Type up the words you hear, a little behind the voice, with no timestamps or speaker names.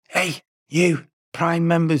Hey, you Prime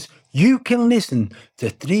members, you can listen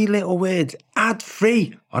to Three Little Words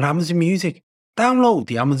ad-free on Amazon Music. Download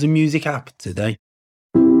the Amazon Music app today.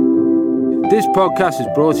 This podcast is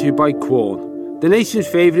brought to you by Quorn, the nation's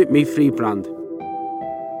favourite meat-free brand.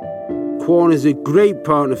 Quorn is a great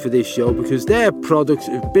partner for this show because their products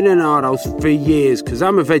have been in our house for years, because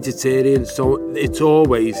I'm a vegetarian, so it's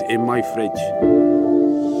always in my fridge.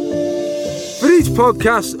 For each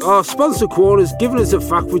podcast, our sponsor Quorn has given us a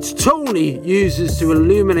fact which Tony uses to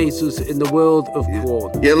illuminate us in the world of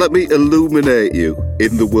Quorn. Yeah, let me illuminate you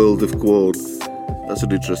in the world of Quorn. That's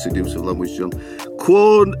an interesting use of language, John.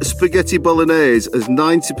 Quorn spaghetti bolognese has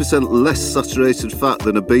 90% less saturated fat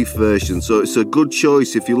than a beef version, so it's a good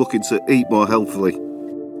choice if you're looking to eat more healthily.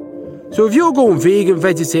 So if you're going vegan,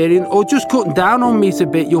 vegetarian, or just cutting down on meat a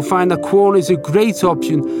bit, you'll find that Quorn is a great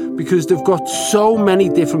option because they've got so many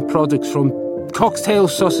different products, from cocktail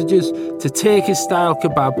sausages to Turkish-style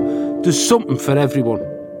kebab. There's something for everyone.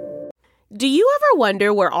 Do you ever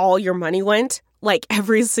wonder where all your money went? Like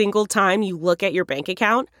every single time you look at your bank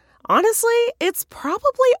account? Honestly, it's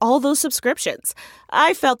probably all those subscriptions.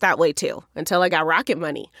 I felt that way too, until I got Rocket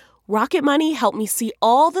Money. Rocket Money helped me see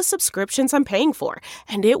all the subscriptions I'm paying for,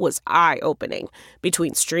 and it was eye-opening.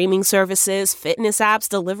 Between streaming services, fitness apps,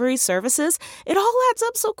 delivery services, it all adds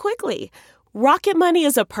up so quickly. Rocket Money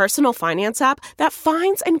is a personal finance app that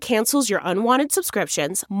finds and cancels your unwanted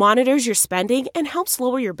subscriptions, monitors your spending, and helps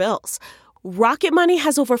lower your bills. Rocket Money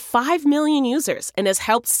has over 5 million users and has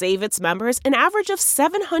helped save its members an average of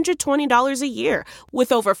 $720 a year,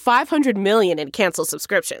 with over 500 million in canceled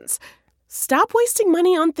subscriptions. Stop wasting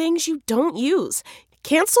money on things you don't use.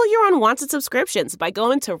 Cancel your unwanted subscriptions by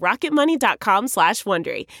going to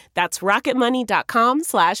rocketmoney.com/Wondery. That's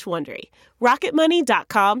rocketmoney.com/Wondery.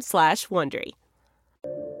 rocketmoney.com/Wondery.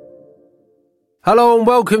 Hello and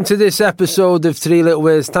welcome to this episode of Three Little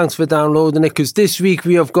Words. Thanks for downloading it, because this week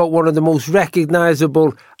we have got one of the most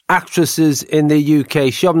recognisable actresses in the UK.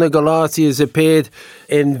 Shobna Gulati has appeared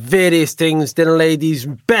in various things. Dinner Lady's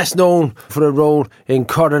best known for a role in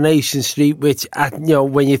Coronation Street, which,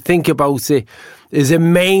 when you think about it, is a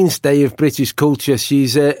mainstay of British culture.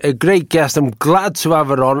 She's a great guest. I'm glad to have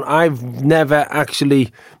her on. I've never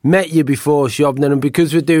actually met you before, Shobna, and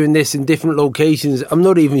because we're doing this in different locations, I'm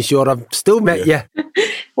not even sure I've still met you.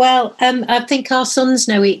 Well, I think our sons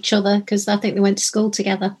know each other because I think they went to school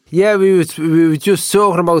together. Yeah, we were just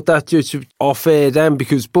talking about that just off air then,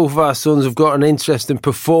 because both of our sons have got an interest in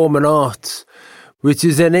performing arts, which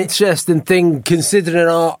is an interesting thing considering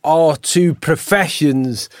our two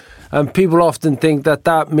professions. And people often think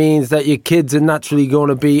that means that your kids are naturally going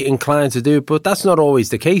to be inclined to do it, but that's not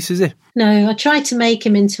always the case, is it? No, I tried to make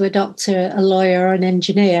him into a doctor, a lawyer, or an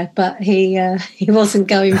engineer, but he wasn't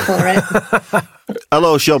going for it.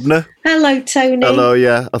 Hello, Shobna. Hello, Tony. Hello,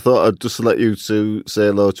 yeah. I thought I'd just let you two say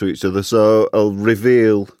hello to each other. So I'll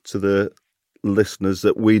reveal to the listeners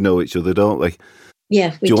that we know each other, don't we?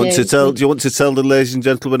 Yeah, we do. Do you want to tell the ladies and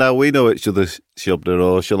gentlemen how we know each other, Shobna,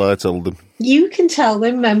 or shall I tell them? You can tell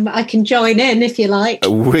them. I can join in if you like.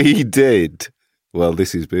 We did. Well,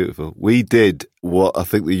 this is beautiful. We did what I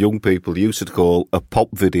think the young people used to call a pop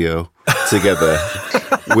video together,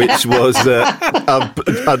 which was,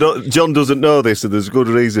 John doesn't know this, and there's a good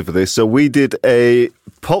reason for this. So we did a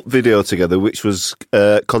pop video together, which was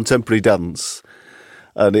contemporary dance,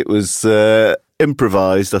 and it was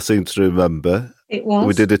improvised, I seem to remember. It was.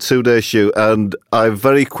 We did a 2-day shoot, and I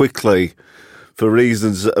very quickly, for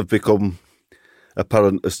reasons that have become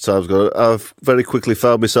apparent as time's gone, I've very quickly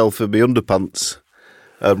found myself in my underpants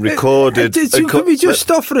and recorded. Can we just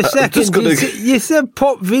stop for a second? You said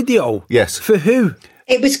pop video. Yes. For who?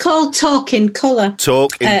 It was called Talk in Colour.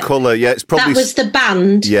 Talk in Colour, yeah. It's probably that was the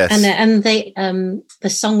band. Yes. And the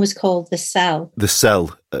song was called The Cell. The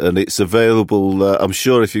Cell, and it's available. I'm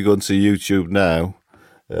sure if you go onto YouTube now,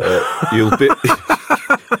 you'll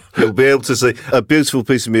be able to see a beautiful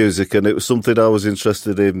piece of music, and it was something I was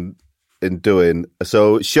interested in doing.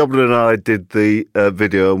 So Shobna and I did the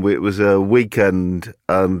video, and it was a weekend,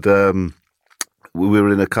 and we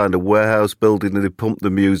were in a kind of warehouse building, and they pumped the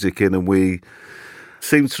music in, and we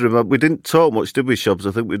seemed to remember, we didn't talk much, did we, Shobs?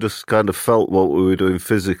 I think we just kind of felt what we were doing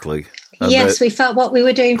physically. Yes, we felt what we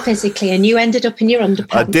were doing physically, and you ended up in your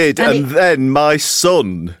underpants. I did, and then my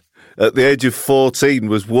son, at the age of 14,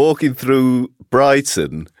 was walking through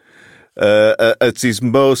Brighton at his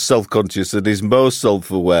most self-conscious and his most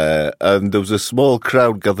self-aware, and there was a small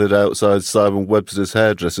crowd gathered outside Simon Webster's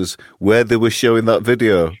Hairdressers where they were showing that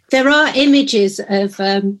video. There are images of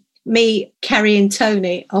me carrying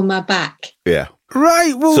Tony on my back. Yeah.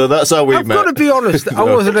 Right, well, so that's how we met. I've got to be honest, I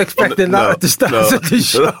wasn't expecting that at the start of the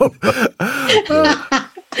show.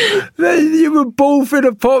 You were both in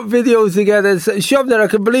a pop video together. Shobna, I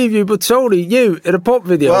can believe you, but Tony, you in a pop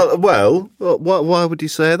video. Well, why would you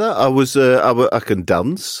say that? I can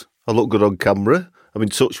dance. I look good on camera. I'm in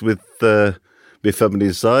touch with my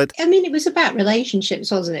feminine side. I mean, it was about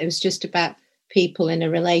relationships, wasn't it? It was just about people in a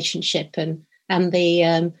relationship and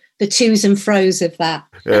the twos and fros of that.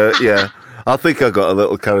 Yeah. I think I got a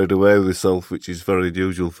little carried away with myself, which is very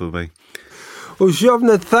unusual for me. Well,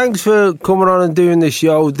 Shobna, thanks for coming on and doing the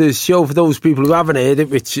show. The show, for those people who haven't heard it,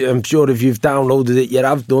 which I'm sure if you've downloaded it, you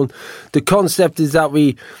have done. The concept is that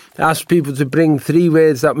we ask people to bring 3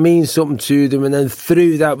 words that mean something to them, and then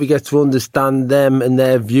through that we get to understand them and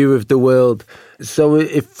their view of the world. So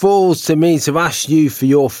it falls to me to ask you for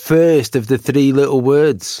your first of the 3 little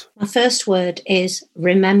words. My first word is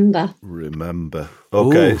remember. Remember.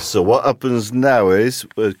 Okay, So what happens now is,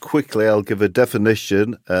 quickly I'll give a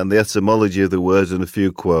definition and the etymology of the word and a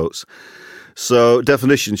few quotes. So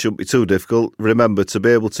definition shouldn't be too difficult. Remember, to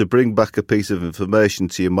be able to bring back a piece of information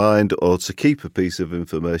to your mind or to keep a piece of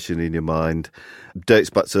information in your mind. Dates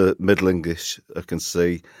back to Middle English, I can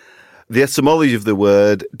see. The etymology of the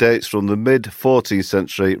word dates from the mid-14th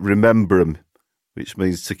century, remembrum, which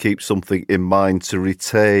means to keep something in mind, to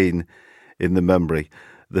retain in the memory.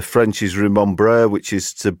 The French is remembrer, which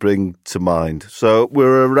is to bring to mind. So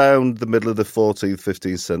we're around the middle of the 14th,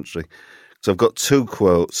 15th century. So I've got 2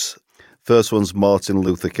 quotes. First one's Martin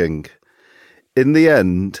Luther King. In the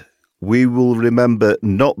end, we will remember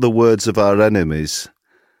not the words of our enemies,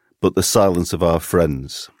 but the silence of our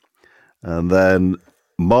friends. And then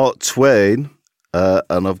Mark Twain,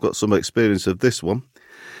 and I've got some experience of this one.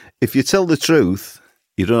 If you tell the truth,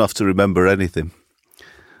 you don't have to remember anything.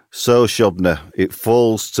 So, Shobna, it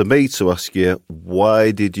falls to me to ask you,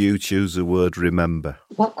 why did you choose the word remember?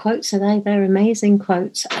 What quotes are they? They're amazing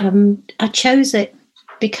quotes. I chose it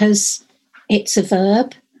because it's a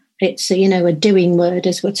verb. It's a doing word,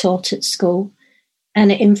 as we're taught at school.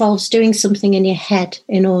 And it involves doing something in your head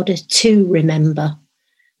in order to remember.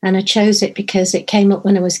 And I chose it because it came up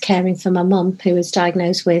when I was caring for my mum, who was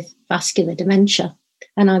diagnosed with vascular dementia.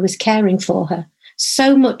 And I was caring for her.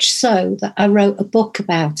 So much so that I wrote a book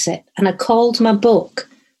about it, and I called my book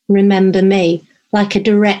Remember Me, like a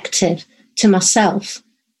directive to myself,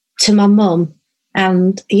 to my mum,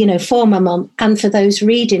 and, for my mum, and for those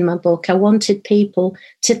reading my book. I wanted people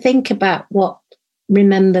to think about what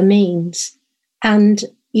remember means. And,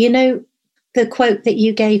 the quote that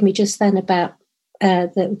you gave me just then about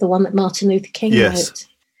the one that Martin Luther King wrote,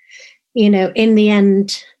 in the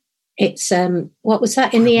end... It's, what was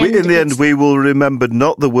that? In the end, we will remember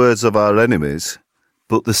not the words of our enemies,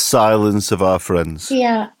 but the silence of our friends.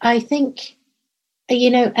 Yeah, I think,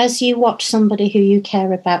 as you watch somebody who you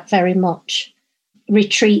care about very much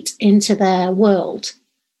retreat into their world,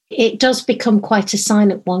 it does become quite a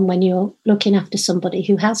silent one when you're looking after somebody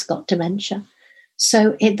who has got dementia.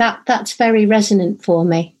 So that's very resonant for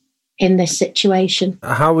me in this situation.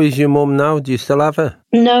 How is your mum now? Do you still have her?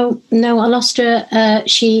 No, I lost her.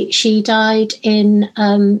 She died in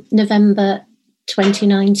November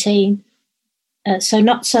 2019, so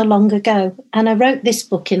not so long ago. And I wrote this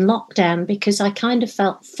book in lockdown because I kind of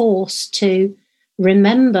felt forced to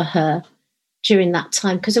remember her during that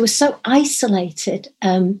time because I was so isolated.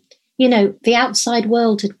 The outside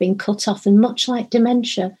world had been cut off, and much like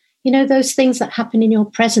dementia, those things that happen in your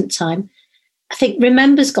present time, I think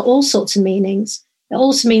remember's got all sorts of meanings. It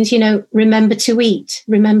also means, remember to eat,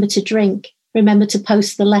 remember to drink, remember to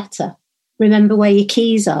post the letter, remember where your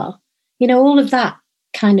keys are. All of that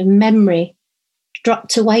kind of memory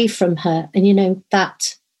dropped away from her. And,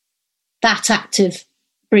 that act of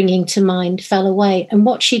bringing to mind fell away. And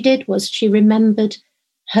what she did was she remembered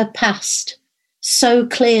her past so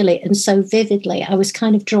clearly and so vividly. I was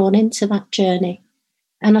kind of drawn into that journey.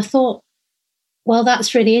 And I thought, well,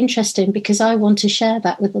 that's really interesting because I want to share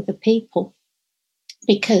that with other people.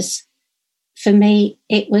 Because for me,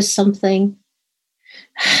 it was something,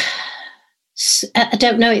 I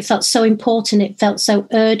don't know, it felt so important, it felt so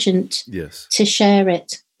urgent to share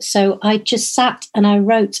it. So I just sat and I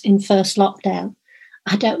wrote in first lockdown.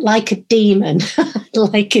 I don't like a demon,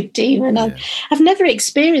 like a demon. Yeah. I've never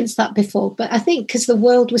experienced that before, but I think because the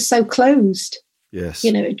world was so closed,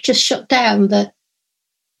 it just shut down, that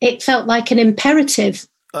it felt like an imperative.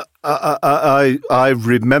 I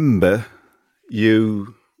remember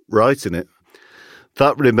you writing it.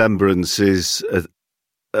 That remembrance is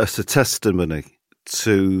a testimony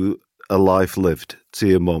to a life lived, to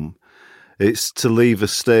your mum. It's to leave a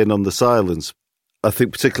stain on the silence. I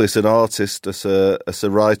think particularly as an artist, as a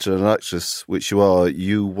writer and an actress, which you are,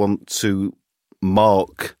 you want to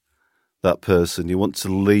mark that person. You want to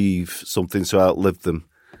leave something to outlive them.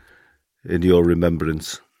 in your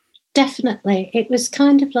remembrance? Definitely. It was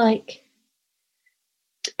kind of like,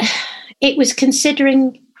 it was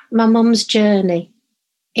considering my mum's journey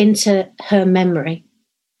into her memory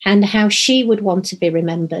and how she would want to be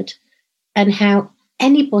remembered and how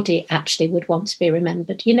anybody actually would want to be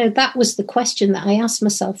remembered. You know, that was the question that I asked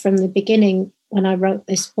myself from the beginning when I wrote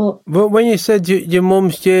this book. But when you said your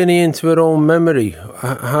mum's journey into her own memory,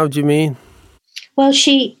 how do you mean? Well,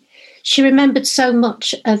 she remembered so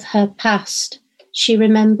much of her past. She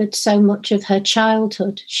remembered so much of her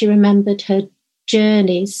childhood. She remembered her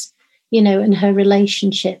journeys, you know, and her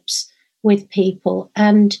relationships with people.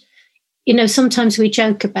 And, you know, sometimes we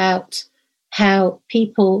joke about how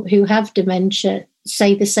people who have dementia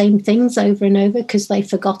say the same things over and over because they've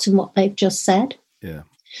forgotten what they've just said. Yeah.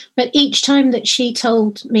 But each time that she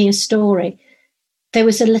told me a story, there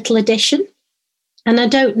was a little addition. And I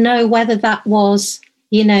don't know whether that was,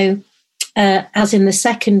 you know, as in the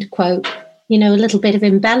second quote, you know, a little bit of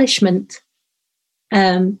embellishment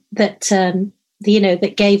that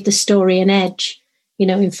gave the story an edge. You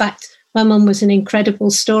know, in fact, my mum was an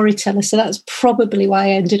incredible storyteller, so that's probably why I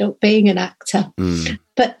ended up being an actor. Mm.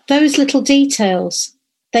 But those little details,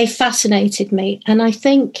 they fascinated me. And I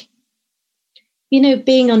think, you know,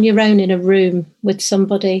 being on your own in a room with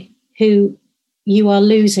somebody who you are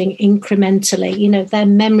losing incrementally, you know, their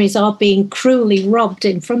memories are being cruelly robbed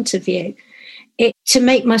in front of you. To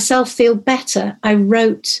make myself feel better, I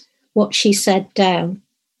wrote what she said down.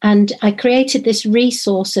 And I created this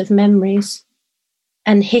resource of memories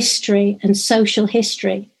and history and social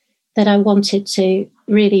history that I wanted to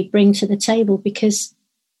really bring to the table because,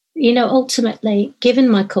 you know, ultimately, given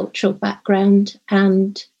my cultural background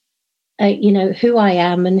and, you know, who I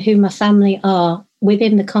am and who my family are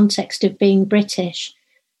within the context of being British,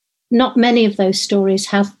 not many of those stories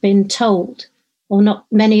have been told, or not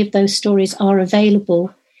many of those stories are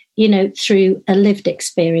available, you know, through a lived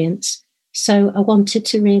experience. So I wanted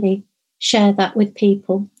to really share that with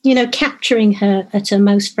people, you know, capturing her at her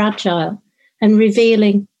most fragile and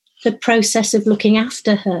revealing the process of looking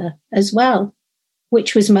after her as well,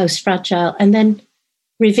 which was most fragile, and then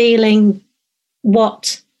revealing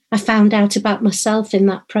what I found out about myself in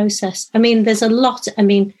that process. I mean, there's a lot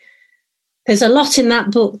in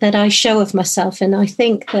that book that I show of myself. And I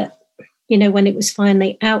think that, you know, when it was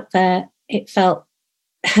finally out there, it felt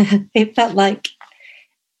like,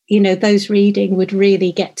 you know, those reading would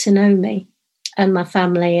really get to know me and my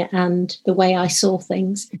family and the way I saw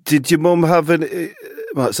things. Did your mum have it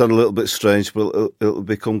might sound a little bit strange, but it'll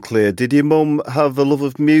become clear. Did your mum have a love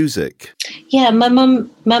of music? Yeah, my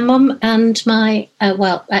mum and my,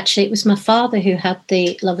 actually it was my father who had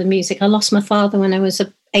the love of music. I lost my father when I was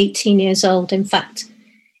 18 years old. In fact,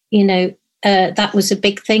 you know, that was a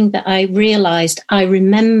big thing that I realised. I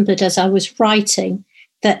remembered as I was writing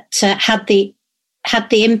that had the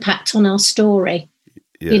impact on our story,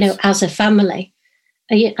 yes. You know, as a family.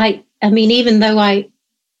 I mean, even though I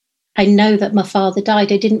know that my father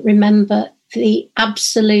died, I didn't remember the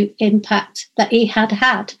absolute impact that he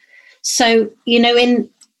had. So, you know,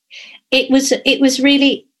 it was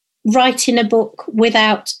really writing a book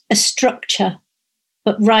without a structure,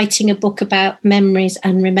 but writing a book about memories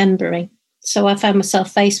and remembering. So I found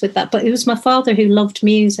myself faced with that. But it was my father who loved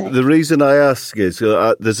music. The reason I ask is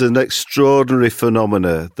there's an extraordinary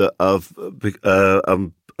phenomena that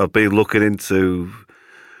I've been looking into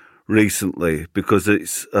recently, because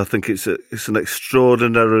I think it's an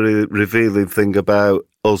extraordinarily revealing thing about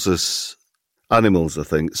us as animals, I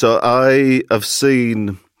think. So I have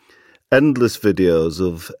seen endless videos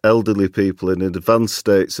of elderly people in advanced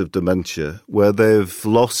states of dementia where they've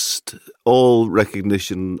lost all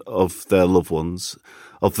recognition of their loved ones,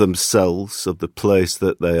 of themselves, of the place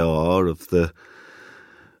that they are, of their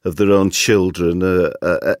own children.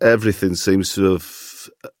 Everything seems to have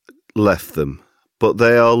left them. But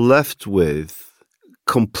they are left with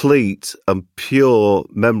complete and pure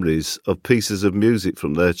memories of pieces of music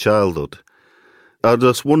from their childhood. I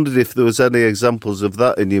just wondered if there was any examples of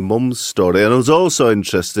that in your mum's story. And I was also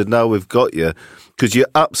interested, now we've got you, because you're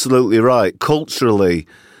absolutely right. Culturally,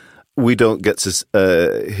 we don't get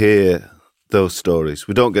to hear those stories.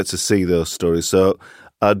 We don't get to see those stories. So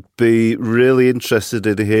I'd be really interested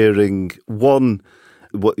in hearing, one,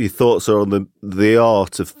 what your thoughts are on the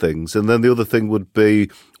art of things. And then the other thing would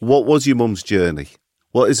be, what was your mum's journey?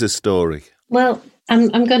 What is her story? Well,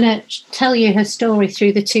 I'm going to tell you her story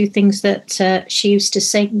through the two things that she used to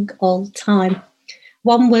sing all the time.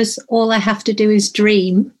 One was All I Have to Do Is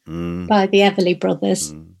Dream by the Everly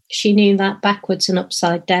Brothers. She knew that backwards and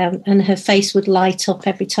upside down, and her face would light up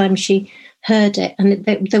every time she heard it. And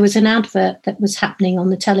there was an advert that was happening on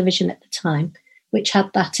the television at the time which had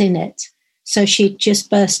that in it. So she'd just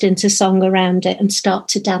burst into song around it and start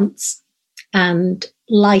to dance and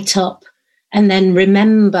light up, and then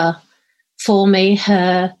remember for me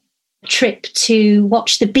her trip to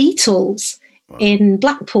watch the Beatles in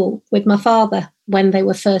Blackpool with my father when they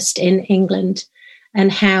were first in England,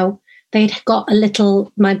 and how they'd got a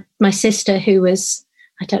little, my sister, who was,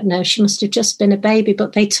 I don't know, she must have just been a baby,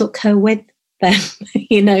 but they took her with them,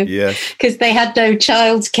 because they had no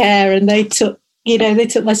childcare, and they took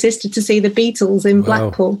my sister to see the Beatles in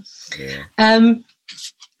Blackpool. Yeah.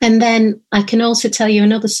 And then I can also tell you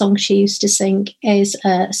another song she used to sing is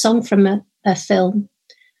a song from a film,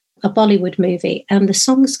 a Bollywood movie, and the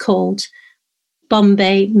song's called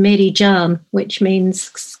Bombay Meri Jaan, which means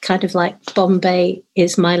kind of like Bombay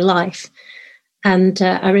is my life. And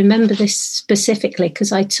I remember this specifically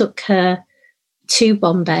because I took her to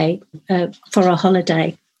Bombay for a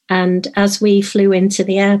holiday. And as we flew into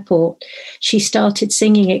the airport, she started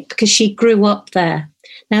singing it because she grew up there.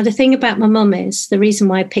 Now, the thing about my mum is, the reason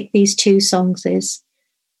why I picked these two songs is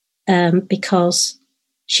because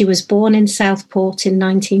she was born in Southport in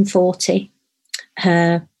 1940.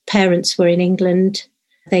 Her parents were in England.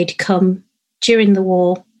 They'd come during the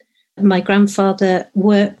war. My grandfather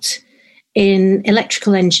worked in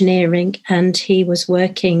electrical engineering, and he was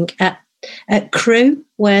working at Crewe,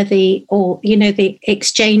 where the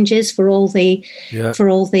exchanges for all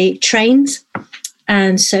the trains.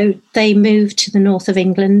 And so they moved to the north of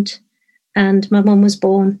England, and my mum was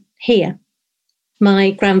born here.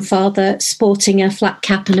 My grandfather sporting a flat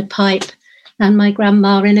cap and a pipe, and my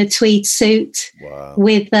grandma in a tweed suit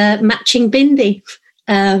with a matching bindi.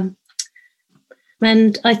 And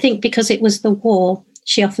I think because it was the war,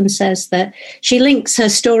 she often says that she links her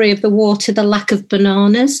story of the war to the lack of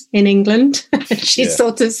bananas in England. She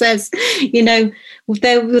sort of says, there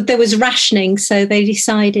was rationing, so they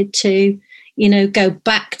decided to, go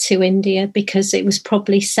back to India because it was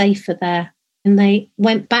probably safer there. And they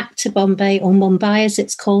went back to Bombay, or Mumbai as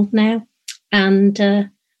it's called now. And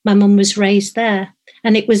my mum was raised there.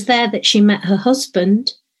 And it was there that she met her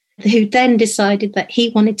husband, who then decided that he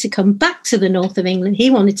wanted to come back to the north of England.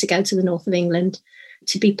 He wanted to go to the north of England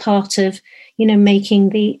to be part of, making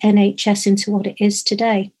the NHS into what it is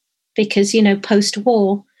today. Because,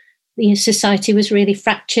 post-war, society was really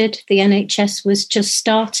fractured. The NHS was just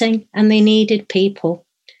starting and they needed people.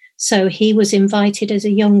 So he was invited as a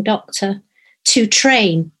young doctor to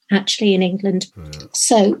train actually in England. Yeah.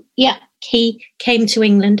 So, he came to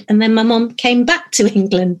England, and then my mum came back to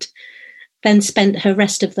England, then spent her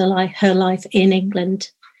rest of her life in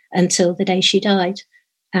England until the day she died.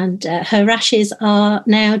 And her ashes are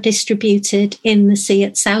now distributed in the sea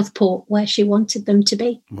at Southport, where she wanted them to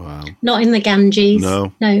be. Wow. Not in the Ganges,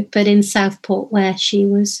 no, but in Southport, where she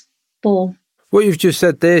was born. What you've just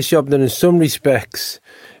said there, Shobna, in some respects,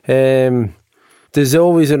 there's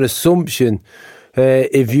always an assumption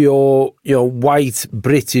if you're white,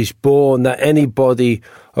 British born, that anybody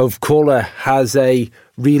of colour has a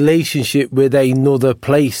relationship with another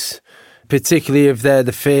place, particularly if they're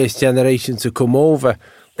the first generation to come over.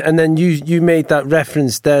 And then you made that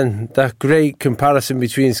reference then, that great comparison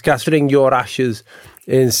between scattering your ashes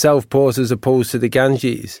in Southport as opposed to the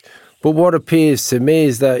Ganges. But what appears to me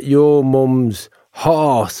is that your mum's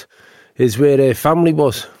heart is where her family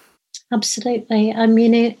was. Absolutely. I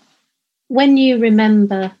mean, when you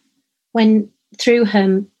remember, through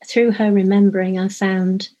her remembering, I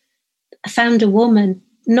found a woman,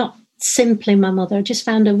 not simply my mother. I just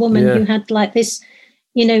found a woman who had like this.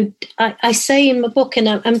 I say in my book, and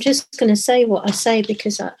I'm just going to say what I say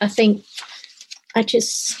because I think I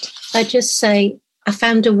just say I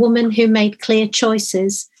found a woman who made clear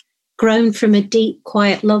choices, grown from a deep,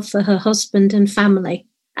 quiet love for her husband and family,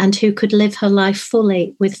 and who could live her life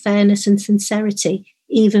fully with fairness and sincerity,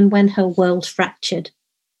 even when her world fractured.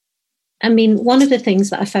 I mean, one of the things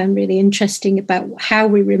that I found really interesting about how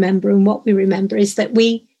we remember and what we remember is that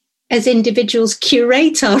we, as individuals,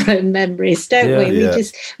 curate our own memories, don't we?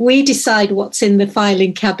 We decide what's in the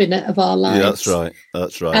filing cabinet of our lives. Yeah,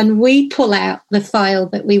 that's right. And we pull out the file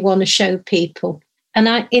that we want to show people.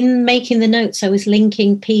 And in making the notes, I was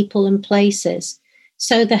linking people and places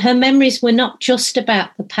so that her memories were not just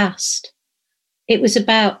about the past. It was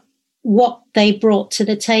about what they brought to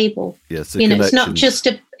the table. Yes, it's not just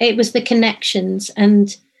it was the connections.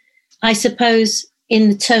 And I suppose in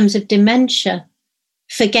the terms of dementia,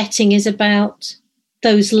 forgetting is about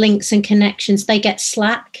those links and connections. They get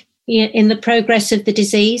slack in the progress of the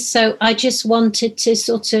disease. So I just wanted to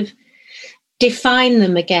sort of define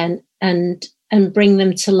them again and bring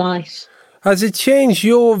them to life. Has it changed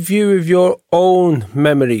your view of your own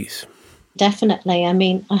memories? Definitely. I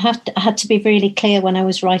mean, I had to be really clear when I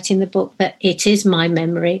was writing the book that it is my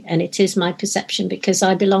memory and it is my perception, because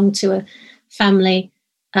I belong to a family.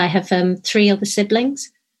 I have 3 other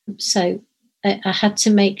siblings. So I had to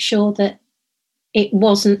make sure that it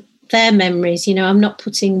wasn't their memories. You know, I'm not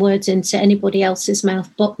putting words into anybody else's mouth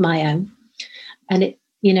but my own. And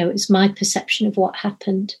it's my perception of what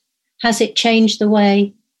happened. Has it changed the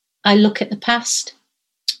way I look at the past?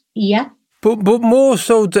 Yeah. But more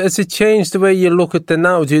so, has it changed the way you look at the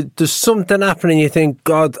now? Does something happen and you think,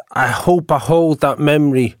 God, I hope I hold that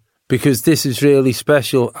memory because this is really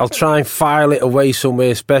special. I'll try and file it away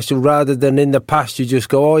somewhere special, rather than in the past you just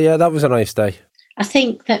go, oh yeah, that was a nice day. I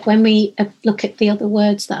think that when we look at the other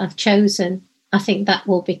words that I've chosen, I think that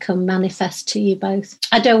will become manifest to you both.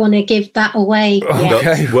 I don't want to give that away yet.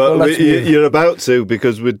 Okay. Well, you're about to,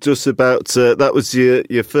 because we're just about to. That was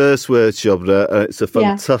your first word, Shobna. It's a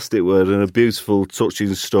fantastic word and a beautiful,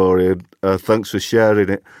 touching story. And thanks for sharing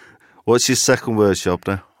it. What's your second word,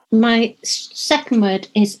 Shobna? My second word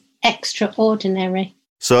is extraordinary.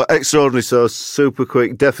 So extraordinary, so super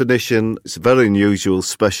quick definition. It's very unusual,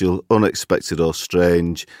 special, unexpected or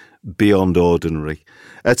strange, beyond ordinary.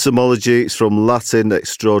 Etymology, it's from Latin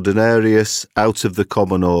extraordinarius, out of the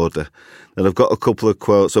common order. And I've got a couple of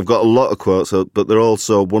quotes. I've got a lot of quotes, but they're all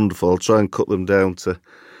so wonderful. I'll try and cut them down to,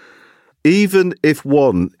 even if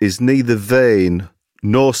one is neither vain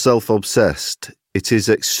nor self-obsessed, it is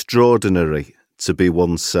extraordinary to be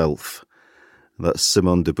oneself. That's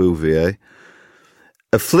Simone de Beauvoir.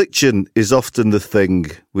 Affliction is often the thing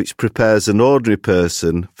which prepares an ordinary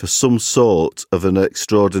person for some sort of an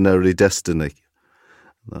extraordinary destiny.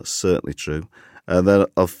 That's certainly true. And then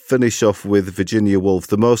I'll finish off with Virginia Woolf.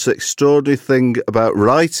 The most extraordinary thing about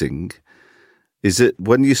writing is that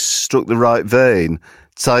when you struck the right vein,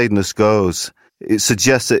 tiredness goes. It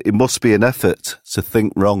suggests that it must be an effort to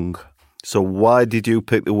think wrong. So why did you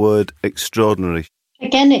pick the word extraordinary?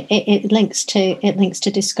 Again, it links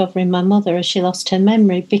to discovering my mother as she lost her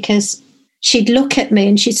memory, because she'd look at me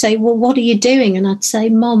and she'd say, well, what are you doing? And I'd say,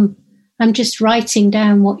 Mom, I'm just writing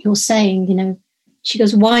down what you're saying, you know. She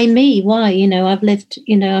goes, why me? Why? You know, I've lived,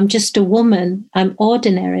 you know, I'm just a woman. I'm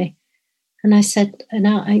ordinary. And I said,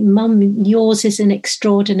 Mum, yours is an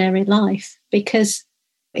extraordinary life, because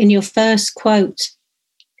in your first quote,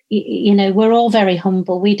 you know, we're all very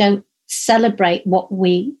humble. We don't celebrate what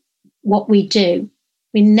we do.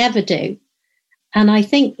 We never do. And I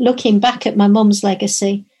think looking back at my mum's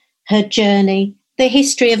legacy, her journey, the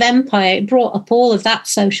history of empire, it brought up all of that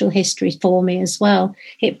social history for me as well.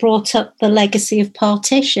 It brought up the legacy of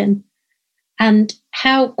partition and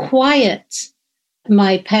how quiet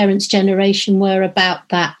my parents' generation were about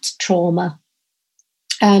that trauma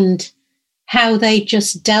and how they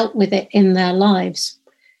just dealt with it in their lives.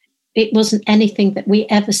 It wasn't anything that we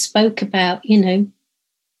ever spoke about, you know.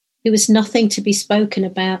 It was nothing to be spoken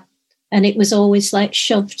about. And it was always like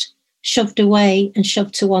shoved away and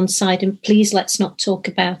shoved to one side, and please, let's not talk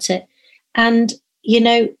about it. And, you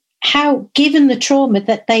know, how, given the trauma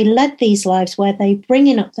that they led these lives where they're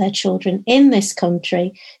bringing up their children in this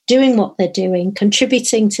country, doing what they're doing,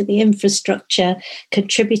 contributing to the infrastructure,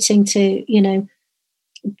 contributing to, you know,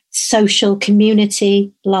 social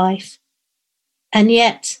community life. And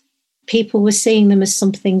yet people were seeing them as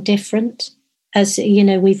something different. As, you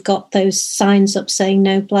know, we've got those signs up saying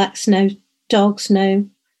no blacks, no dogs, no,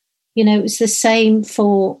 you know, it was the same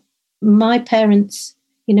for my parents,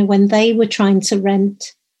 you know, when they were trying to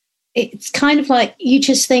rent. It's kind of like you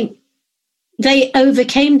just think they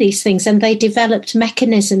overcame these things and they developed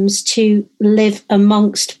mechanisms to live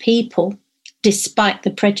amongst people despite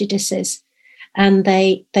the prejudices, and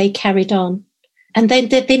they carried on. And they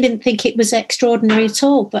didn't think it was extraordinary at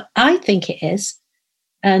all, but I think it is.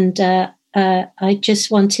 And I just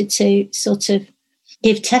wanted to sort of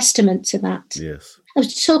give testament to that. Yes. I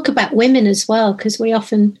was to talk about women as well, because we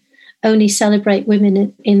often only celebrate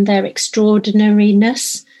women in their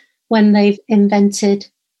extraordinariness when they've invented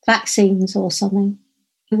vaccines or something,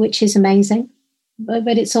 which is amazing.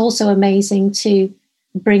 But it's also amazing to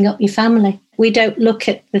bring up your family. We don't look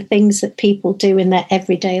at the things that people do in their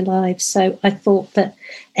everyday lives. So I thought that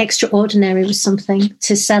extraordinary was something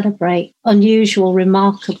to celebrate, unusual,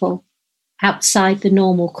 remarkable, outside the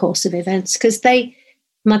normal course of events, because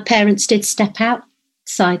my parents did step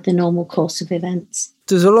outside the normal course of events.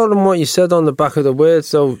 There's a lot of what you said on the back of the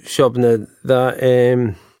words, though, Shobna,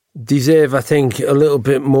 that deserve, I think, a little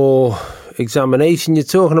bit more examination. You're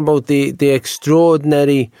talking about the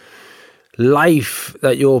extraordinary life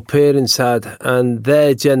that your parents had and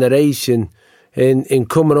their generation in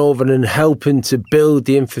coming over and helping to build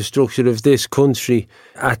the infrastructure of this country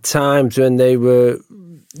at times when they were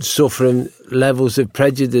suffering levels of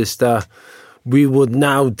prejudice that we would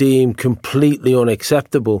now deem completely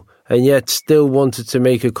unacceptable, and yet still wanted to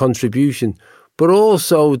make a contribution. But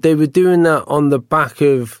also they were doing that on the back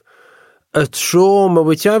of a trauma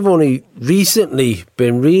which I've only recently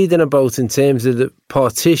been reading about in terms of the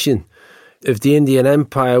partition of the Indian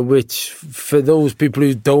Empire, which, for those people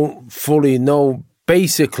who don't fully know,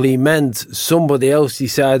 basically meant somebody else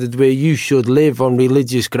decided where you should live on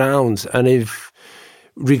religious grounds. And if,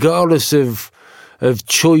 regardless of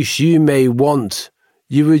choice you may want,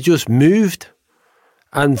 you were just moved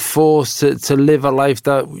and forced to live a life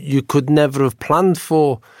that you could never have planned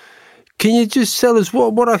for. Can you just tell us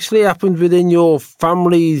what actually happened within your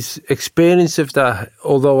family's experience of that?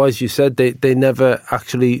 Although, as you said, they never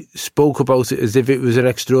actually spoke about it as if it was an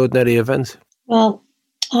extraordinary event. Well,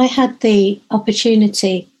 I had the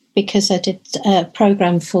opportunity, because I did a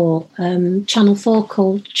programme for Channel 4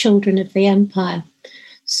 called Children of the Empire.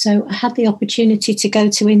 So I had the opportunity to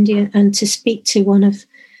go to India and to speak to one of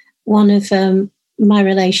my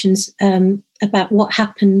relations about what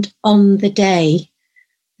happened on the day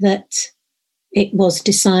that it was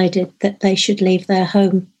decided that they should leave their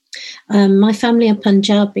home. My family are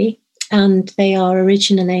Punjabi, and they are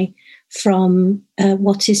originally from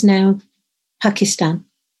what is now Pakistan.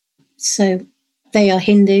 So they are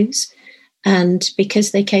Hindus, and because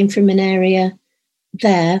they came from an area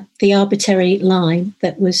there, the arbitrary line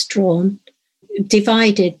that was drawn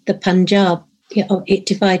divided the Punjab. It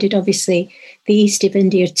divided, obviously, the east of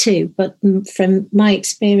India too, but from my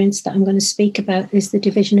experience that I'm going to speak about is the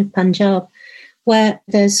division of Punjab, where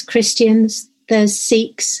there's Christians, there's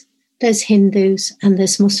Sikhs, there's Hindus, and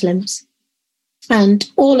there's Muslims. And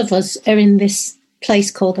all of us are in this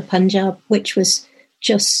place called the Punjab, which was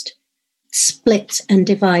just split and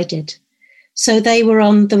divided. So they were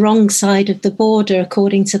on the wrong side of the border,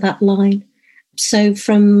 according to that line. So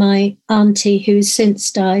from my auntie, who's since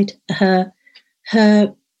died, her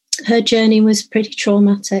journey was pretty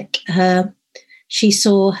traumatic. She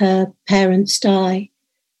saw her parents die.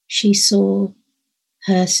 She saw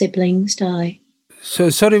her siblings die. So,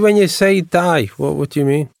 sorry, when you say die, what do you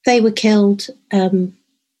mean? They were killed.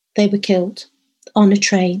 They were killed on a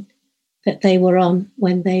train that they were on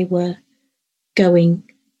when they were going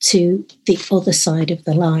to the other side of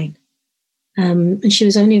the line. And she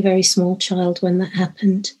was only a very small child when that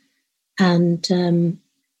happened. And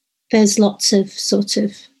there's lots of sort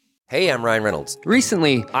of... Hey, I'm Ryan Reynolds.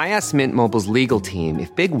 Recently, I asked Mint Mobile's legal team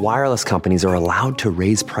if big wireless companies are allowed to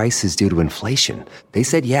raise prices due to inflation. They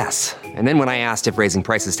said yes. And then when I asked if raising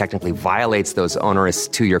prices technically violates those onerous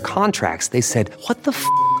 2-year contracts, they said, "What the f***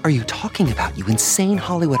 are you talking about, you insane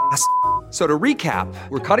Hollywood ass?" So to recap,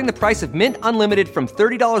 we're cutting the price of Mint Unlimited from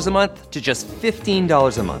 $30 a month to just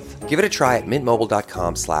 $15 a month. Give it a try at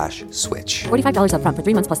mintmobile.com/switch. $45 up front for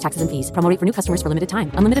 3 months plus taxes and fees. Promo rate for new customers for limited time.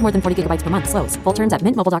 Unlimited more than 40 gigabytes per month. Slows full terms at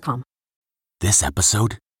mintmobile.com. This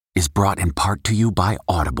episode is brought in part to you by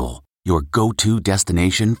Audible, your go-to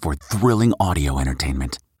destination for thrilling audio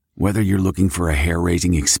entertainment. Whether you're looking for a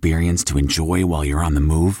hair-raising experience to enjoy while you're on the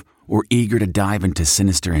move or eager to dive into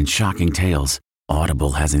sinister and shocking tales,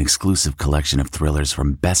 Audible has an exclusive collection of thrillers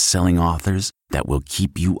from best-selling authors that will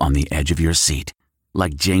keep you on the edge of your seat.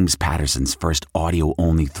 Like James Patterson's first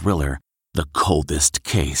audio-only thriller, The Coldest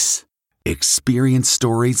Case. Experience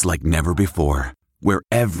stories like never before, where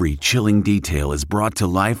every chilling detail is brought to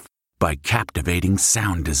life by captivating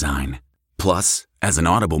sound design. Plus, as an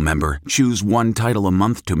Audible member, choose one title a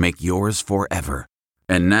month to make yours forever.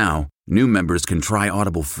 And now, new members can try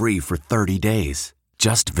Audible free for 30 days.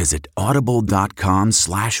 Just visit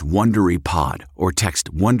audible.com/WonderyPod or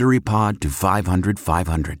text WonderyPod to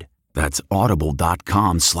 500-500. That's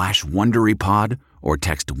audible.com/WonderyPod or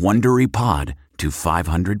text WonderyPod to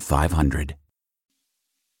 500-500.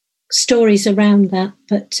 Stories around that,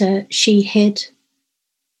 but she hid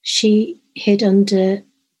under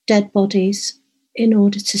dead bodies in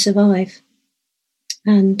order to survive,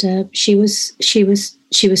 and she was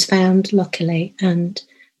found, luckily, and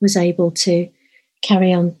was able to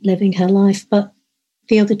carry on living her life. But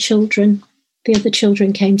the other children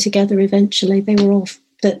came together eventually. They were all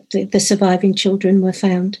the surviving children were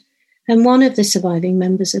found, and one of the surviving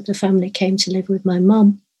members of the family came to live with my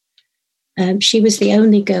mum. She was the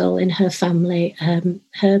only girl in her family.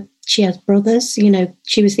 She had brothers.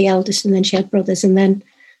 She was the eldest, and then she had brothers, and then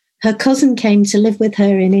her cousin came to live with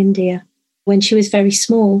her in India when she was very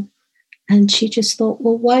small, and she just thought,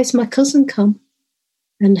 well, why has my cousin come?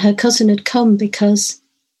 And her cousin had come because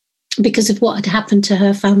of what had happened to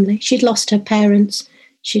her family. She'd lost her parents.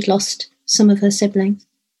 She'd lost some of her siblings.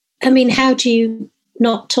 I mean, how do you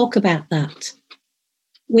not talk about that?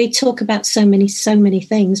 we talk about so many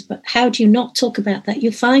things, but how do you not talk about that?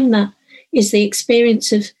 You find that is the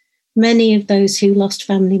experience of many of those who lost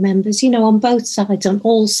family members, on both sides, on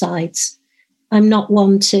all sides. I'm not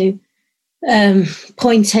one to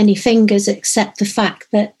point any fingers, except the fact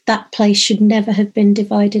that that place should never have been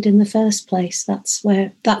divided in the first place. That's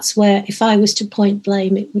where, if I was to point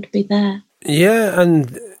blame, it would be there. Yeah,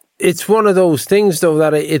 and it's one of those things, though,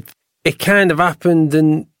 that it kind of happened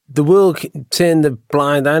and the world turned a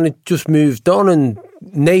blind eye and it just moved on, and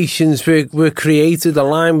nations were created, a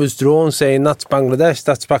line was drawn saying that's Bangladesh,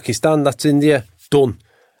 that's Pakistan, that's India, done.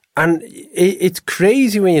 And it's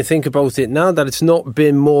crazy when you think about it now that it's not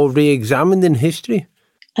been more re-examined in history.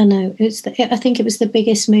 I know. I think it was the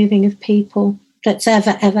biggest moving of people that's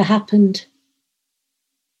ever happened.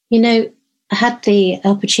 I had the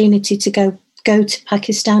opportunity to go to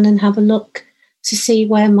Pakistan and have a look to see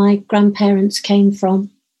where my grandparents came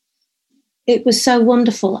from. It was so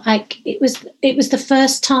wonderful. It was the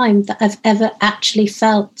first time that I've ever actually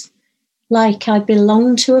felt like I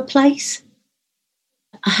belonged to a place.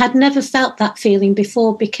 I had never felt that feeling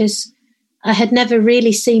before because I had never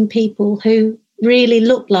really seen people who really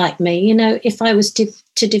looked like me. If I was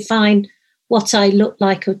to define what I looked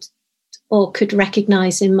like or could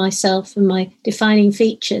recognise in myself and my defining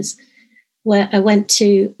features, where I went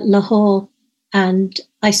to Lahore and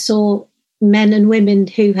I saw men and women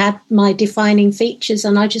who had my defining features,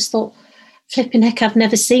 and I just thought, flipping heck, I've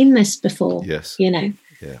never seen this before. Yes. Yeah.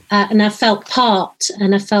 And I felt part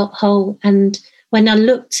and I felt whole. And when I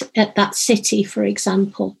looked at that city, for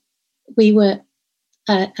example, I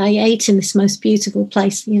ate in this most beautiful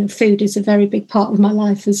place. Food is a very big part of my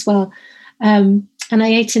life as well. And I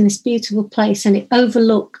ate in this beautiful place, and it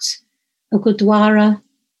overlooked a gurdwara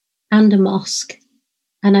and a mosque.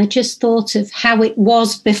 And I just thought of how it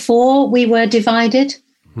was before we were divided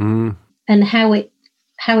and how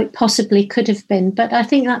it possibly could have been. But I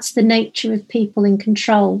think that's the nature of people in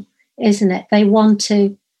control, isn't it? They want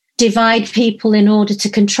to divide people in order to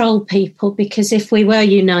control people, because if we were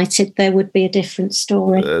united, there would be a different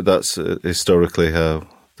story. That's historically how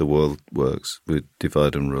the world works, with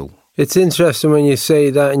divide and rule. It's interesting when you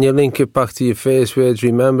say that and you link it back to your first words,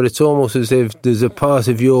 remember. It's almost as if there's a part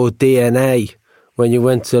of your DNA when you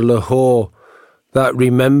went to Lahore that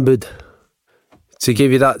remembered to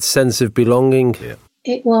give you that sense of belonging. Yeah.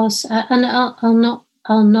 It was, and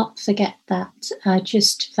I'll not forget that. I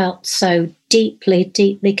just felt so deeply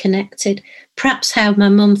connected. Perhaps how my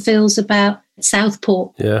mum feels about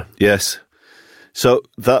Southport. Yeah. Yes. So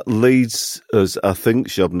that leads us, I think,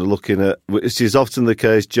 Shobna, looking at, which is often the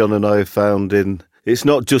case John and I have found it's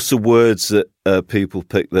not just the words that people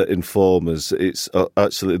pick that inform us, it's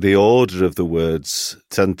actually the order of the words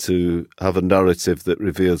tend to have a narrative that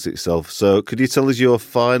reveals itself. So could you tell us your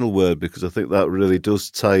final word, because I think that really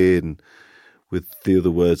does tie in with the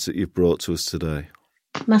other words that you've brought to us today?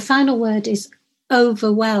 My final word is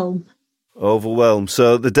overwhelm. Overwhelm.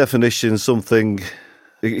 So the definition,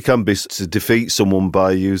 it can be to defeat someone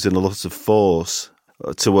by using a lot of force,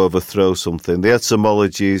 to overthrow something. The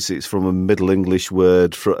etymologies, it's from a Middle English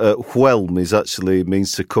word. Whelm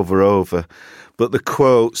means to cover over. But the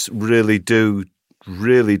quotes really do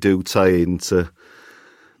tie into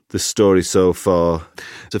the story so far.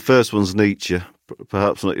 The first one's Nietzsche,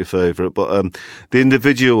 perhaps not your favourite, but the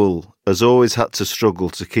individual has always had to struggle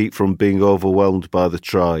to keep from being overwhelmed by the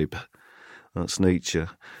tribe. That's Nietzsche.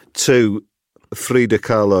 2, Frida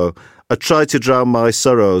Kahlo. I tried to drown my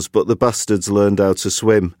sorrows, but the bastards learned how to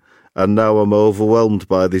swim, and now I'm overwhelmed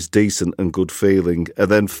by this decent and good feeling.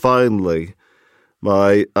 And then finally,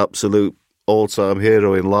 my absolute all-time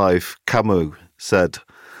hero in life, Camus, said,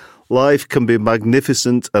 life can be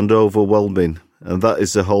magnificent and overwhelming, and that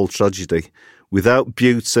is the whole tragedy. Without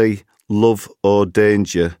beauty, love or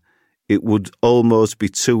danger, it would almost be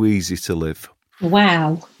too easy to live.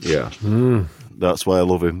 Wow. Yeah. That's why I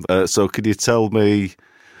love him. So could you tell me,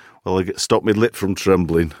 stop me lip from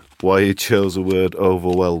trembling, why you chose the word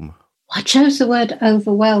overwhelm? I chose the word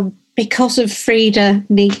overwhelm because of Frida,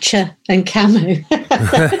 Nietzsche and Camus.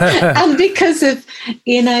 And because of,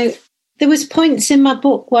 there was points in my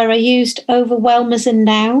book where I used overwhelm as a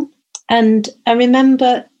noun. And I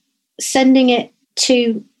remember sending it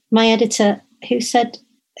to my editor, who said,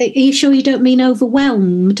 are you sure you don't mean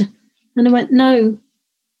overwhelmed? And I went, no,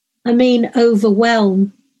 I mean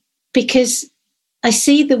overwhelm, because I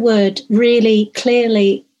see the word really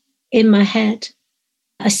clearly in my head.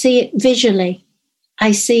 I see it visually.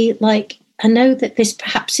 I see, I know that this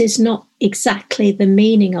perhaps is not exactly the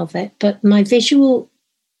meaning of it, but my visual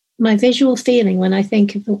feeling when I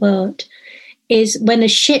think of the word is when a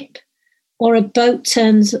ship or a boat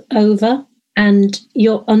turns over and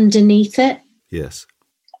you're underneath it. Yes.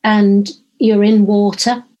 And you're in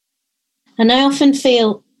water. And I often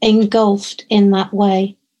feel engulfed in that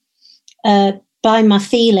way by my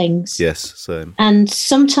feelings. Yes, same. And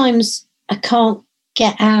sometimes I can't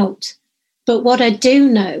get out. But what I do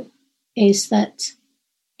know is that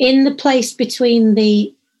in the place between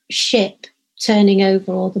the ship turning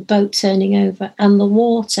over or the boat turning over and the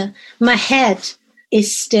water, my head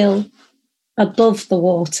is still above the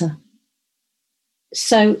water.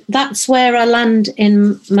 So that's where I land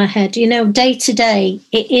in my head. You know, day to day,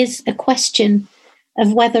 it is a question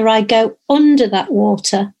of whether I go under that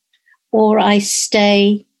water or I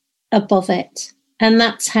stay above it. And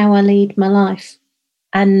that's how I lead my life.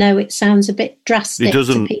 I know it sounds a bit drastic.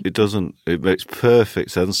 It doesn't. It makes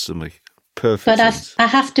perfect sense to me. Perfect sense. I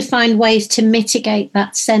have to find ways to mitigate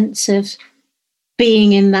that sense of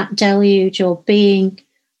being in that deluge or being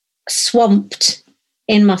swamped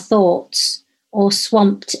in my thoughts or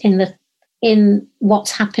swamped in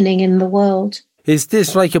what's happening in the world. Is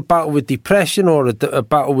this like a battle with depression or a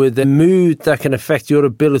battle with a mood that can affect your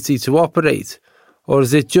ability to operate? Or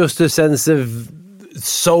is it just a sense of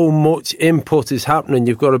so much input is happening,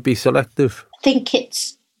 you've got to be selective? I think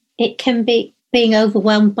it can be being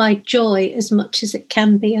overwhelmed by joy as much as it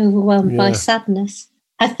can be overwhelmed by sadness.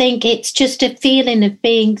 I think it's just a feeling of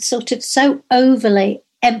being sort of so overly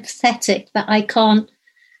empathetic that I can't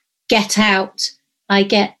get out. I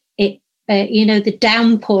get it, the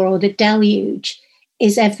downpour or the deluge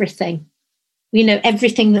is everything,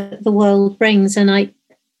 everything that the world brings. And I,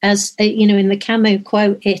 as in the Camus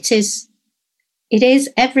quote, it is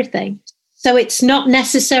everything. So it's not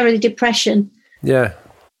necessarily depression. Yeah.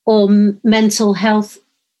 Or mental health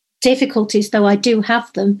difficulties, though I do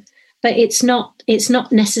have them, but it's not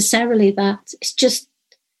necessarily that. It's just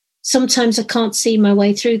sometimes I can't see my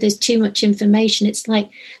way through. There's too much information. It's like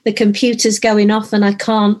the computer's going off and I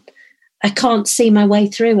can't see my way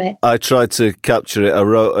through it. I tried to capture it.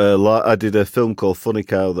 I did a film called Funny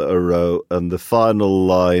Cow that I wrote, and the final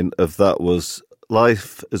line of that was,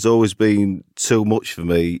 life has always been too much for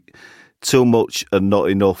me, too much and not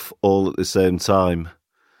enough all at the same time.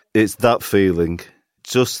 It's that feeling,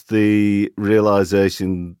 just the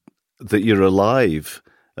realisation that you're alive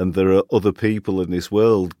and there are other people in this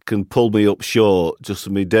world can pull me up short just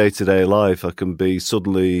in my day-to-day life. I can be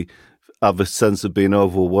suddenly have a sense of being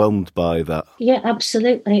overwhelmed by that. Yeah,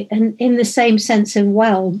 absolutely. And in the same sense of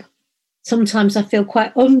whelm, sometimes I feel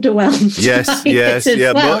quite underwhelmed. Yes,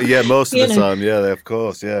 most of the time. Yeah, of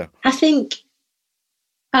course, yeah. I think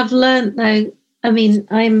I've learned, though, I mean,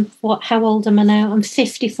 how old am I now? I'm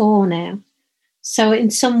 54 now. So in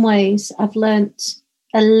some ways, I've learnt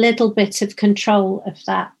a little bit of control of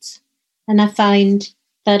that. And I find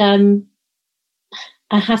that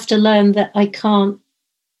I have to learn that I can't,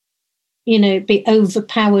 be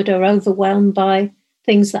overpowered or overwhelmed by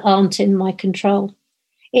things that aren't in my control.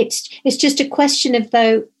 It's just a question of,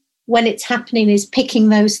 though, when it's happening, is picking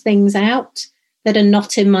those things out that are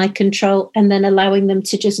not in my control and then allowing them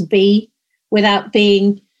to just be, without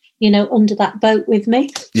being, under that boat with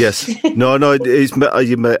me. Yes. No,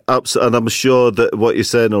 you may absolutely, and I'm sure that what you're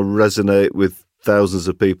saying will resonate with thousands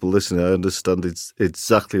of people listening. I understand it's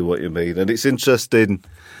exactly what you mean. And it's interesting,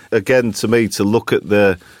 again, to me, to look at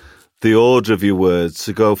the order of your words,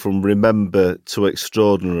 to go from remember to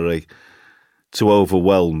extraordinary to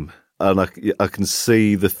overwhelm. And I can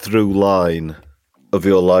see the through line of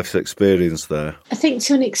your life's experience there. I think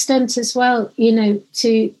to an extent as well,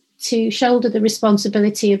 to shoulder the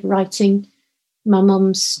responsibility of writing my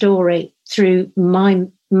mum's story through my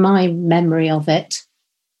memory of it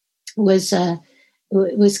was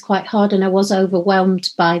quite hard, and I was overwhelmed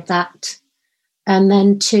by that. And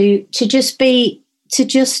then to just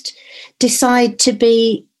decide to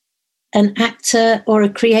be an actor or a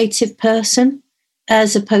creative person,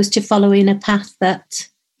 as opposed to following a path that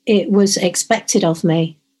it was expected of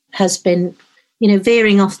me, has been,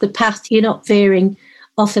 veering off the path. You're not veering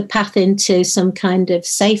off a path into some kind of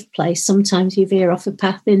safe place. Sometimes you veer off a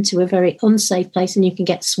path into a very unsafe place and you can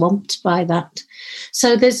get swamped by that.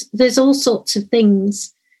 So there's all sorts of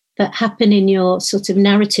things that happen in your sort of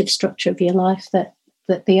narrative structure of your life that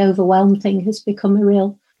the overwhelm thing has become a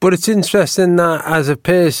real. But it's interesting that as a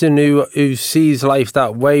person who sees life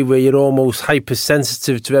that way, where you're almost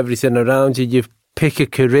hypersensitive to everything around you, you pick a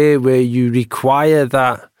career where you require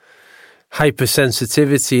that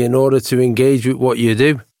hypersensitivity in order to engage with what you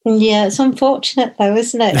do. Yeah, it's unfortunate though,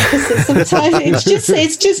 isn't it? Because sometimes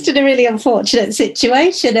it's just in a really unfortunate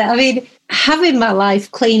situation. I mean, having my life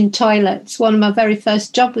clean toilets, one of my very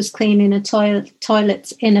first jobs was cleaning a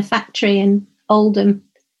toilet in a factory in Oldham,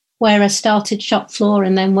 where I started shop floor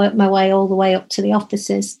and then worked my way all the way up to the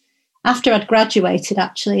offices. After I'd graduated,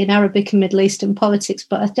 actually, in Arabic and Middle Eastern politics,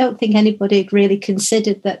 but I don't think anybody had really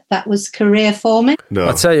considered that that was a career for me. No.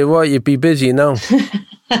 I'll tell you what, you'd be busy now.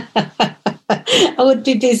 I would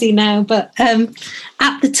be busy now, but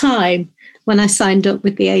at the time when I signed up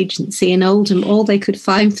with the agency in Oldham, all they could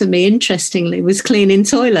find for me, interestingly, was cleaning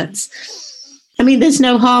toilets. I mean, there's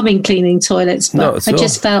no harm in cleaning toilets, but I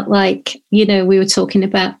just felt like, we were talking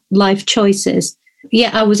about life choices. Yeah,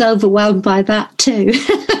 I was overwhelmed by that too,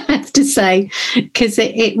 I have to say, because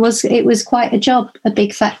it was quite a job, a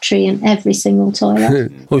big factory in every single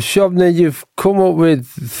toilet. Well, Shobna, you've come up with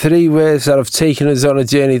 3 words that have taken us on a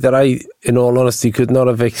journey that I, in all honesty, could not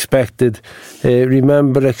have expected.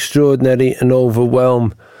 Remember, extraordinary and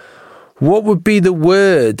overwhelm. What would be the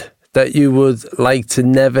word that you would like to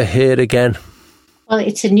never hear again? Well,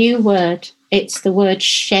 it's a new word. It's the word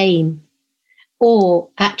shame, or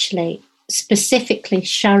actually specifically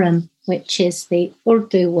sharm, which is the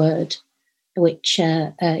Urdu word, which,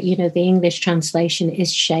 the English translation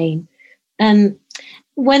is shame.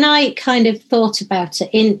 When I kind of thought about it,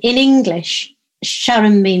 in English,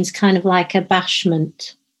 sharm means kind of like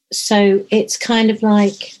abashment. So it's kind of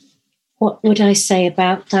like, what would I say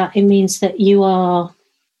about that? It means that you are...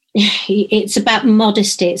 It's about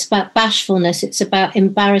modesty, it's about bashfulness, it's about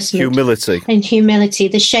embarrassment. Humility. And humility,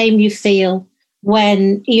 the shame you feel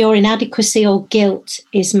when your inadequacy or guilt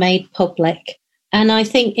is made public. And I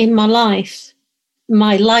think in my life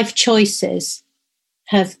choices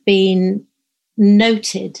have been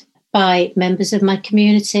noted by members of my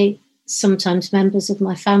community, sometimes members of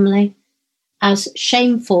my family, as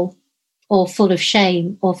shameful or full of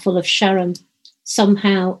shame or full of sharm.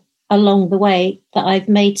 Somehow along the way that I've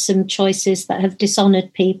made some choices that have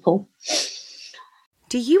dishonoured people.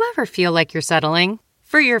 Do you ever feel like you're settling?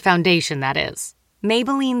 For your foundation, that is.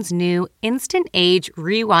 Maybelline's new Instant Age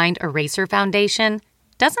Rewind Eraser Foundation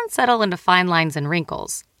doesn't settle into fine lines and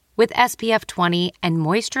wrinkles. With SPF 20 and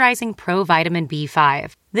moisturizing Pro Vitamin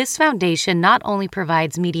B5, this foundation not only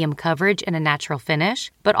provides medium coverage and a natural finish,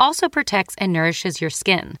 but also protects and nourishes your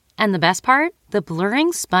skin. And the best part? The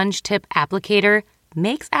blurring sponge tip applicator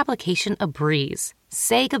makes application a breeze.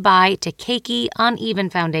 Say goodbye to cakey, uneven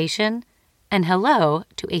foundation and hello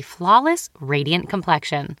to a flawless, radiant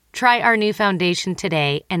complexion. Try our new foundation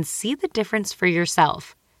today and see the difference for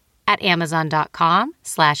yourself at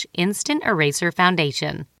Amazon.com/Instant Eraser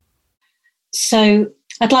Foundation. So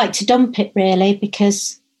I'd like to dump it really,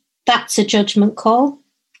 because that's a judgment call.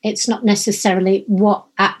 It's not necessarily what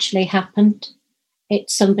actually happened.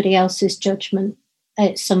 It's somebody else's judgment.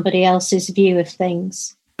 It's somebody else's view of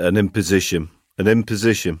things. An imposition.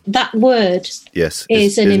 That word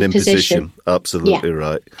is an imposition. Absolutely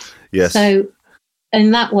right. Yes. So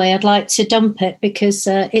in that way, I'd like to dump it because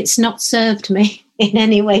it's not served me in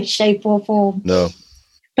any way, shape or form. No.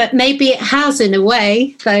 But maybe it has in a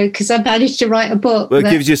way, though, because I managed to write a book. Well, it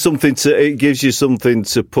gives you something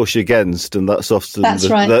to push against, and that's often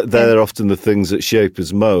they're often the things that shape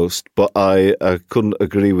us most. But I couldn't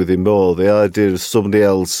agree with him more. The idea of somebody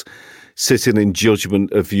else sitting in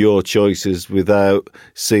judgment of your choices without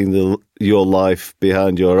seeing your life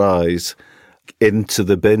behind your eyes, into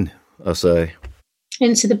the bin, I say.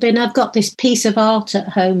 Into the bin. I've got this piece of art at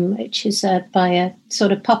home, which is by a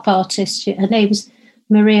sort of pop artist. Her name's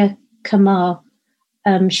Maria Kamar.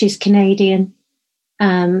 She's Canadian.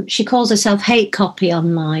 She calls herself Hate Copy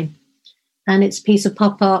online. And it's a piece of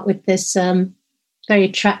pop art with this very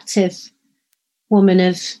attractive woman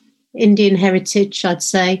of Indian heritage, I'd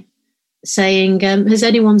say, saying, has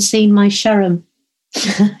anyone seen my sharm?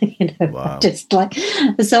 Wow. Just like,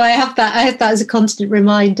 so I have that as a constant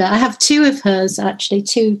reminder. I have 2 of hers, actually,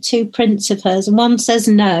 two prints of hers. And one says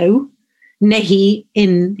no, nahi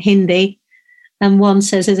in Hindi. And one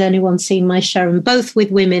says, has anyone seen my sharm? Both with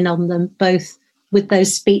women on them, both with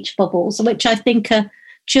those speech bubbles, which I think are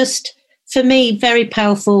just, for me, very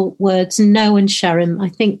powerful words, no and sharm. I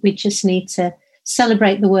think we just need to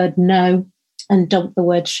celebrate the word no and dump the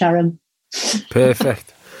word sharm.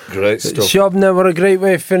 Perfect. Great stuff. Shobna, what a great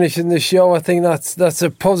way of finishing the show. I think that's a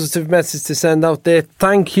positive message to send out there.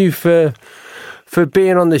 Thank you for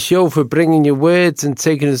being on the show, for bringing your words and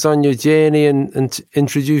taking us on your journey and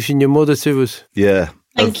introducing your mother to us. Yeah.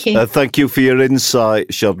 Thank you. Thank you for your insight,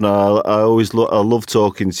 Shobna. I always love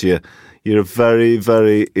talking to you. You're a very,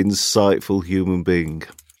 very insightful human being.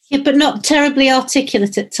 Yeah, but not terribly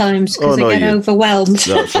articulate at times because I get overwhelmed.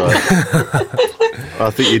 That's right. I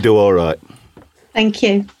think you do all right. Thank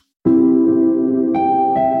you.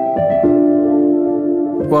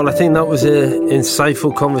 Well, I think that was an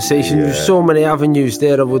insightful conversation. Yeah. There's so many avenues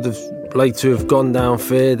there I would have like to have gone down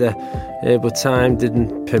further, but time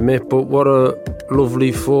didn't permit. But what a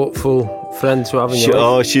lovely, thoughtful friend to have in your life.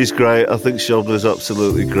 Oh, she's great. I think Shobna's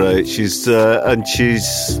absolutely great. She's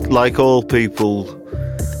like all people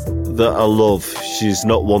that I love. She's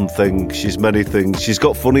not one thing, she's many things. She's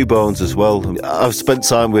got funny bones as well. I've spent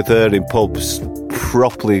time with her in pubs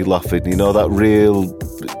properly laughing, you know, that real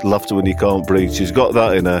laughter when you can't breathe. She's got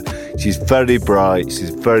that in her. She's very bright,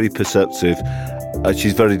 she's very perceptive, and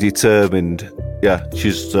she's very determined. Yeah,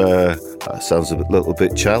 she's that sounds a little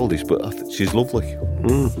bit childish, but I think she's lovely.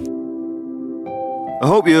 I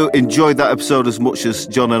hope you enjoyed that episode as much as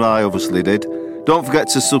John and I obviously did. Don't forget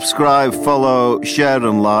to subscribe, follow, share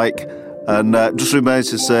and like. And just remains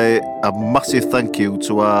to say a massive thank you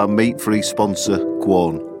to our meat-free sponsor,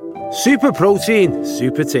 Quorn. Super protein,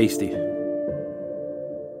 super tasty.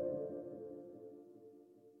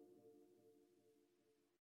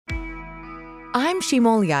 I'm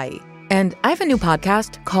Shimol Yai, and I have a new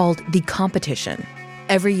podcast called The Competition.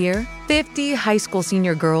 Every year, 50 high school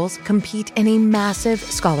senior girls compete in a massive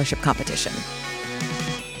scholarship competition.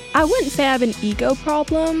 I wouldn't say I have an ego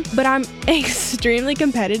problem, but I'm extremely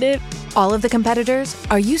competitive. All of the competitors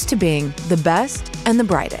are used to being the best and the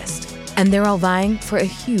brightest, and they're all vying for a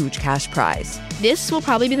huge cash prize. This will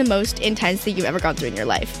probably be the most intense thing you've ever gone through in your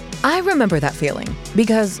life. I remember that feeling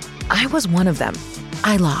because I was one of them.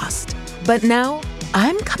 I lost. But now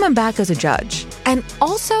I'm coming back as a judge and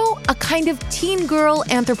also a kind of teen girl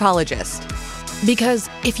anthropologist. Because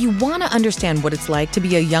if you want to understand what it's like to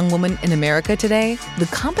be a young woman in America today, The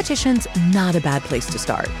Competition's not a bad place to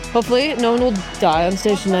start. Hopefully, no one will die on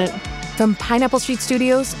stage tonight. From Pineapple Street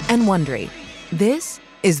Studios and Wondery, this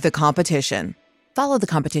is The Competition. Follow The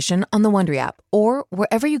Competition on the Wondery app or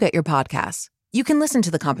wherever you get your podcasts. You can listen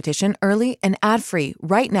to The Competition early and ad-free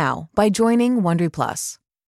right now by joining Wondery Plus.